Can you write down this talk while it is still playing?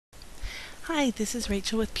Hi, this is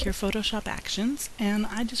Rachel with Pure Photoshop Actions, and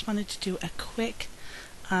I just wanted to do a quick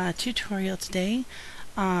tutorial today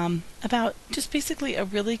about just basically a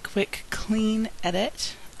really quick clean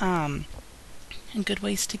edit and good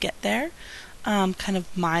ways to get there, kind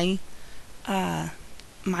of my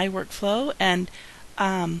workflow, and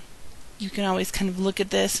you can always kind of look at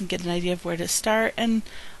this and get an idea of where to start, and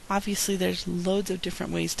obviously there's loads of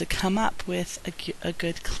different ways to come up with a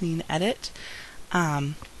good clean edit.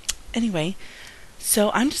 Anyway,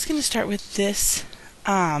 so I'm just going to start with this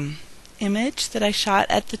image that I shot.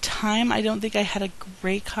 At the time, I don't think I had a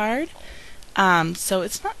gray card, so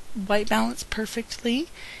it's not white balanced perfectly,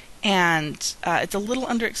 and it's a little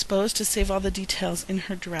underexposed to save all the details in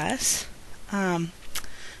her dress.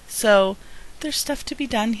 So there's stuff to be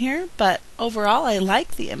done here, but overall I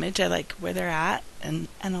like the image. I like where they're at and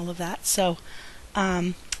all of that. So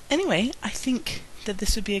anyway, I think that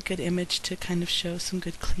this would be a good image to kind of show some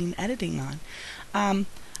good clean editing on. I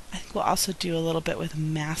think we'll also do a little bit with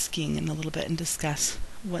masking in a little bit and discuss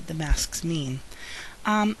what the masks mean.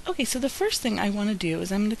 Okay, so the first thing I want to do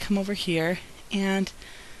is I'm going to come over here, and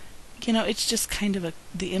it's just kind of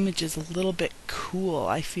the image is a little bit cool,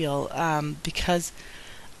 I feel, because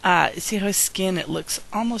see how his skin, it looks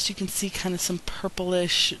almost, you can see kind of some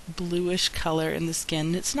purplish, bluish color in the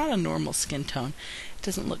skin. It's not a normal skin tone. It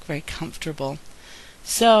doesn't look very comfortable.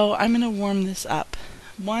 So I'm going to warm this up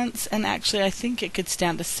once, and actually I think it could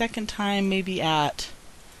stand a second time, maybe at,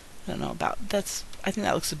 I don't know, I think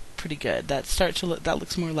that looks pretty good. That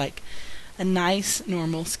looks more like a nice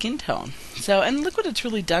normal skin tone. So, and look what it's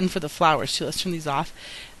really done for the flowers too. Let's turn these off.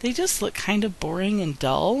 They just look kind of boring and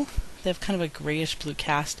dull. They have kind of a grayish blue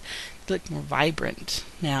cast. They look more vibrant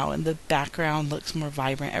now, and the background looks more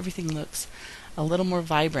vibrant. Everything looks a little more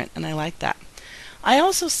vibrant, and I like that. I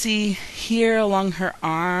also see here along her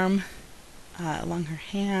arm, along her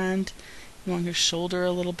hand, along her shoulder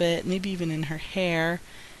a little bit, maybe even in her hair,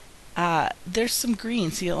 there's some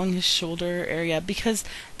green, see, along his shoulder area, because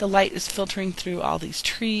the light is filtering through all these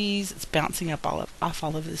trees. It's bouncing up off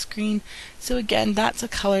all of this green. So again, that's a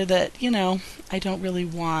color that, I don't really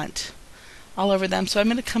want all over them. So I'm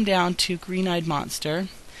going to come down to Green-Eyed Monster.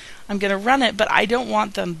 I'm going to run it, but I don't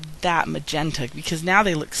want them that magenta because now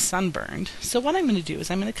they look sunburned. So what I'm going to do is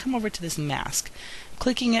I'm going to come over to this mask,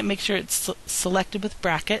 clicking it, make sure it's selected with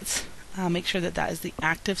brackets, make sure that is the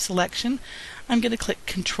active selection. I'm going to click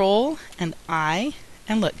Control and I,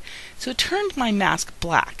 and look, so it turned my mask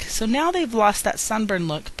black. So now they've lost that sunburn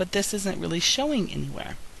look, but this isn't really showing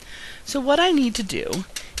anywhere. So what I need to do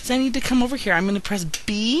is I need to come over here. I'm going to press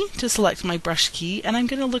B to select my brush key, and I'm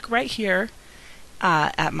going to look right here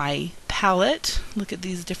at my palette, look at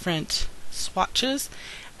these different swatches,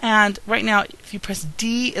 and right now if you press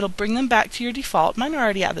D, it'll bring them back to your default. Mine are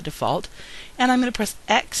already at the default, and I'm going to press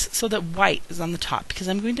X so that white is on the top because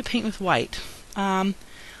I'm going to paint with white. I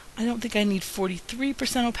don't think I need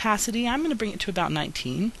 43% opacity. I'm going to bring it to about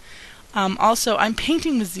 19. Also, I'm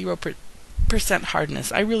painting with 0%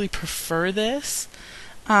 hardness. I really prefer this.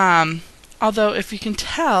 Although if you can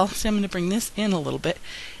tell, see, I'm going to bring this in a little bit.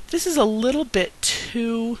 This is a little bit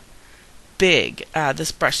too big,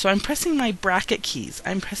 this brush. So I'm pressing my bracket keys.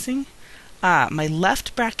 I'm pressing my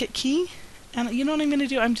left bracket key, and you know what I'm going to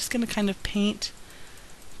do? I'm just going to kind of paint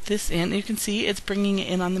this in. You can see it's bringing it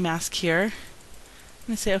in on the mask here. I'm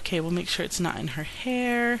going to say, okay, we'll make sure it's not in her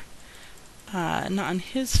hair, not on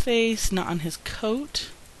his face, not on his coat.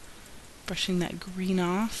 Brushing that green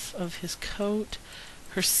off of his coat.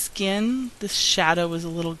 Her skin, this shadow is a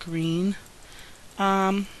little green.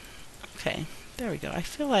 Okay, there we go. I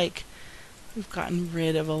feel like we've gotten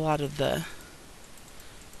rid of a lot of the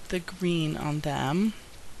green on them.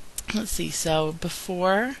 Let's see, so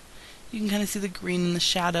before, you can kind of see the green in the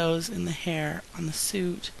shadows in the hair on the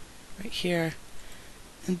suit, right here.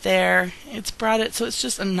 And there, it's brought it, so it's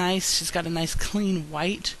just she's got a nice clean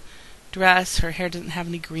white dress. Her hair doesn't have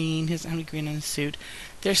any green, he doesn't have any green in his suit.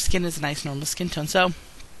 Their skin is a nice normal skin tone. So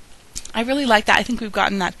I really like that. I think we've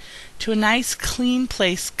gotten that to a nice clean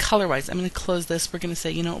place color-wise. I'm going to close this. We're going to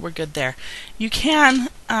say, you know what, we're good there. You can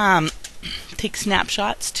take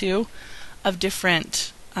snapshots too of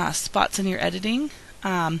different spots in your editing.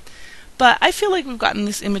 But I feel like we've gotten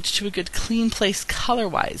this image to a good clean place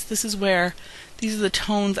color-wise. These are the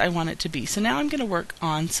tones I want it to be. So now I'm going to work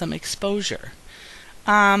on some exposure.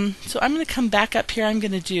 So I'm going to come back up here. I'm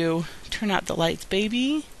going to Turn Out the Lights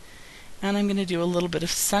Baby, and I'm going to do a little bit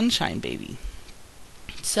of Sunshine Baby.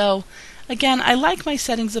 So again, I like my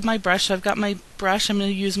settings of my brush. So I've got my brush. I'm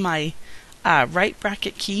going to use my right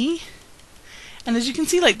bracket key, and as you can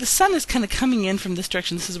see, like, the sun is kind of coming in from this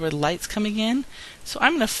direction. This is where the light's coming in. So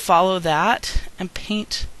I'm going to follow that and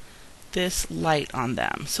paint this light on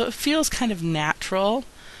them. So it feels kind of natural.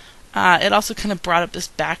 It also kind of brought up this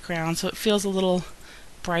background, so it feels a little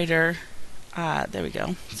brighter. There we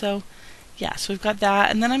go. So yeah, so we've got that.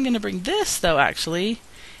 And then I'm going to bring this, though, actually,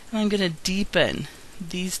 and I'm going to deepen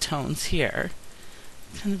these tones here.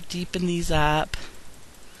 Kind of deepen these up.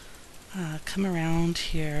 Come around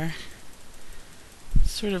here.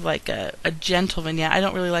 Sort of like a gentle vignette. I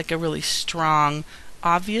don't really like a really strong,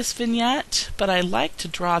 obvious vignette, but I like to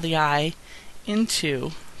draw the eye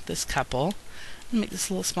into this couple. I'm going to make this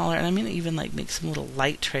a little smaller, and I'm going to even like make some little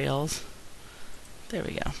light trails. There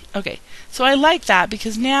we go. Okay, so I like that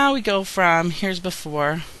because now we go from here's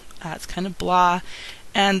before. It's kind of blah,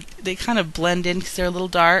 and they kind of blend in because they're a little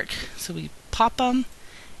dark. So we pop them,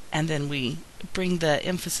 and then we bring the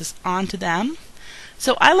emphasis onto them.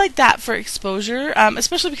 So I like that for exposure,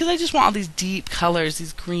 especially because I just want all these deep colors,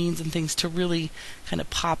 these greens and things to really kind of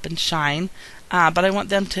pop and shine. But I want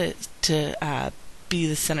them to be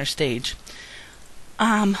the center stage.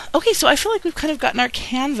 Okay, so I feel like we've kind of gotten our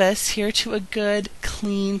canvas here to a good,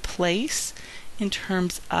 clean place in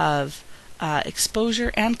terms of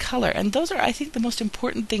exposure and color. And those are, I think, the most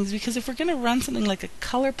important things, because if we're going to run something like a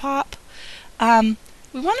color pop, we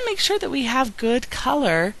want to make sure that we have good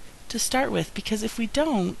color to start with, because if we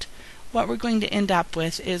don't, what we're going to end up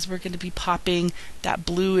with is we're going to be popping that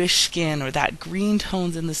bluish skin or that green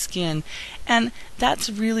tones in the skin, and that's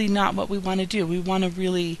really not what we want to do. We want to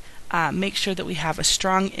really make sure that we have a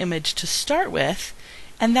strong image to start with,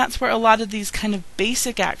 and that's where a lot of these kind of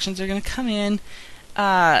basic actions are going to come in,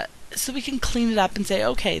 so we can clean it up and say,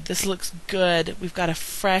 okay, this looks good. We've got a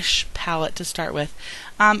fresh palette to start with.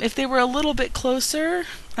 If they were a little bit closer,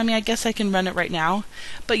 I mean, I guess I can run it right now,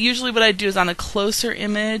 but usually what I do is on a closer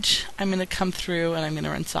image, I'm going to come through and I'm going to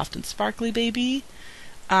run Soft and Sparkly Baby,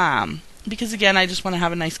 because again, I just want to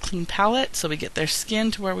have a nice clean palette, so we get their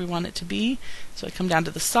skin to where we want it to be. So I come down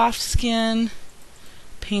to the soft skin,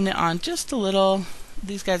 paint it on just a little.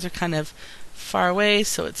 These guys are kind of far away,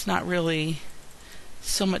 so it's not really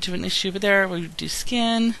so much of an issue. But there we do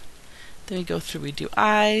skin, then we go through, we do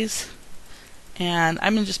eyes, and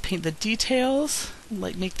I'm going to just paint the details,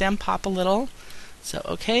 like make them pop a little. So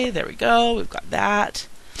okay, there we go, we've got that.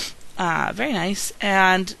 Very nice.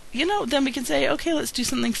 And then we can say, okay, let's do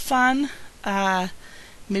something fun.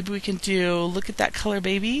 Maybe we can do Look at That Color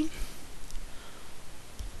Baby.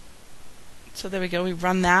 So there we go, we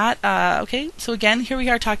run that. Okay, so again, here we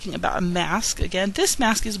are talking about a mask. Again, this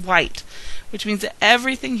mask is white, which means that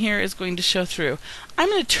everything here is going to show through. I'm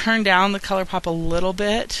going to turn down the color pop a little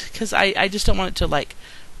bit because I just don't want it to like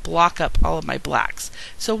block up all of my blacks.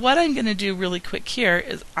 So what I'm going to do really quick here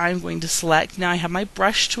is I'm going to select, now I have my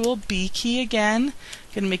brush tool, B key again,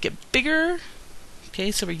 I'm going to make it bigger. Okay,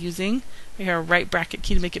 so we're using our right bracket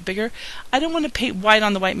key to make it bigger. I don't want to paint white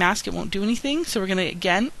on the white mask, it won't do anything, so we're going to,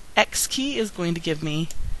 again, X key is going to give me,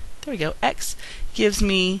 there we go, X gives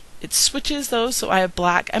me, it switches those, so I have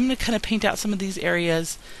black. I'm going to kind of paint out some of these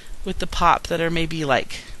areas with the pop that are maybe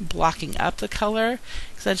like blocking up the color,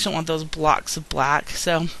 because I just don't want those blocks of black.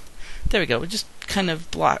 So there we go, we just kind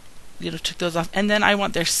of took those off, and then I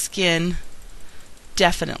want their skin.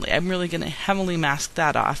 Definitely, I'm really going to heavily mask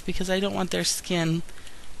that off because I don't want their skin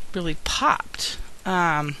really popped,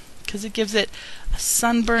 because it gives it a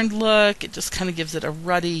sunburned look. It just kind of gives it a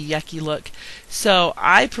ruddy, yucky look. So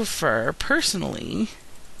I prefer personally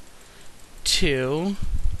to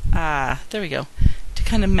there we go, to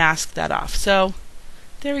kind of mask that off. So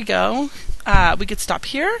there we go. We could stop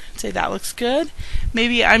here and say that looks good.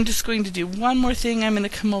 Maybe I'm just going to do one more thing. I'm going to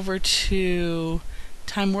come over to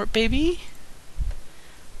Time Warp Baby,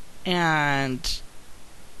 and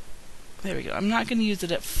there we go. I'm not going to use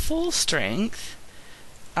it at full strength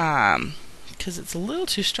because it's a little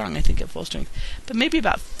too strong, I think, at full strength. But maybe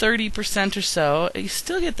about 30% or so. You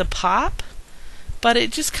still get the pop, but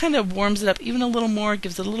it just kind of warms it up even a little more,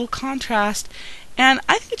 gives it a little contrast, and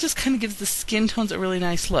I think it just kind of gives the skin tones a really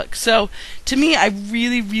nice look. So to me, I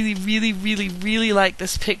really, really, really, really, really like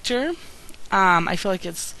this picture. I feel like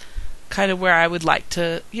it's kind of where I would like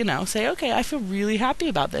to, say, okay, I feel really happy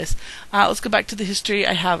about this. Let's go back to the history.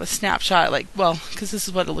 I have a snapshot, because this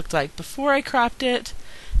is what it looked like before I cropped it,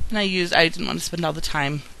 and I didn't want to spend all the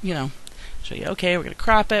time, show you, okay, we're going to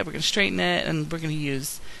crop it, we're going to straighten it, and we're going to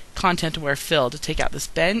use Content Aware Fill to take out this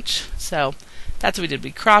bench. So that's what we did.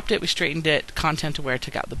 We cropped it, we straightened it, Content Aware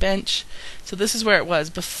took out the bench. So this is where it was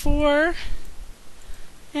before,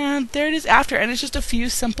 and there it is after, and it's just a few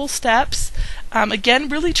simple steps. Again,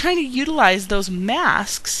 really trying to utilize those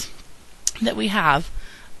masks that we have,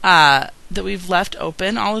 that we've left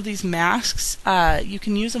open. All of these masks, you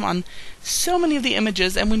can use them on so many of the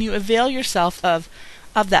images, and when you avail yourself of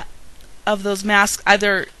that of those masks,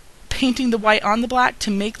 either painting the white on the black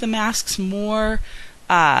to make the masks more,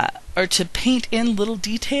 or to paint in little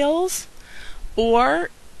details, or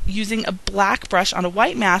using a black brush on a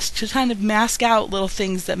white mask to kind of mask out little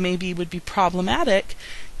things that maybe would be problematic.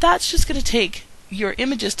 That's just going to take your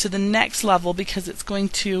images to the next level, because it's going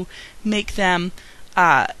to make them,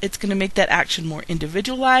 it's going to make that action more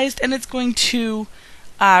individualized, and it's going to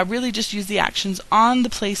really just use the actions on the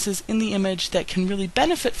places in the image that can really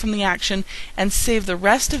benefit from the action, and save the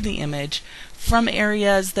rest of the image from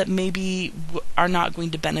areas that maybe are not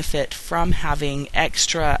going to benefit from having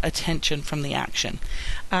extra attention from the action.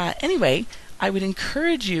 Anyway, I would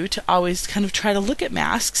encourage you to always kind of try to look at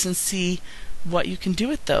masks and see what you can do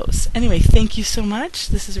with those. Anyway, thank you so much.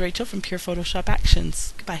 This is Rachel from Pure Photoshop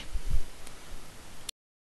Actions. Goodbye.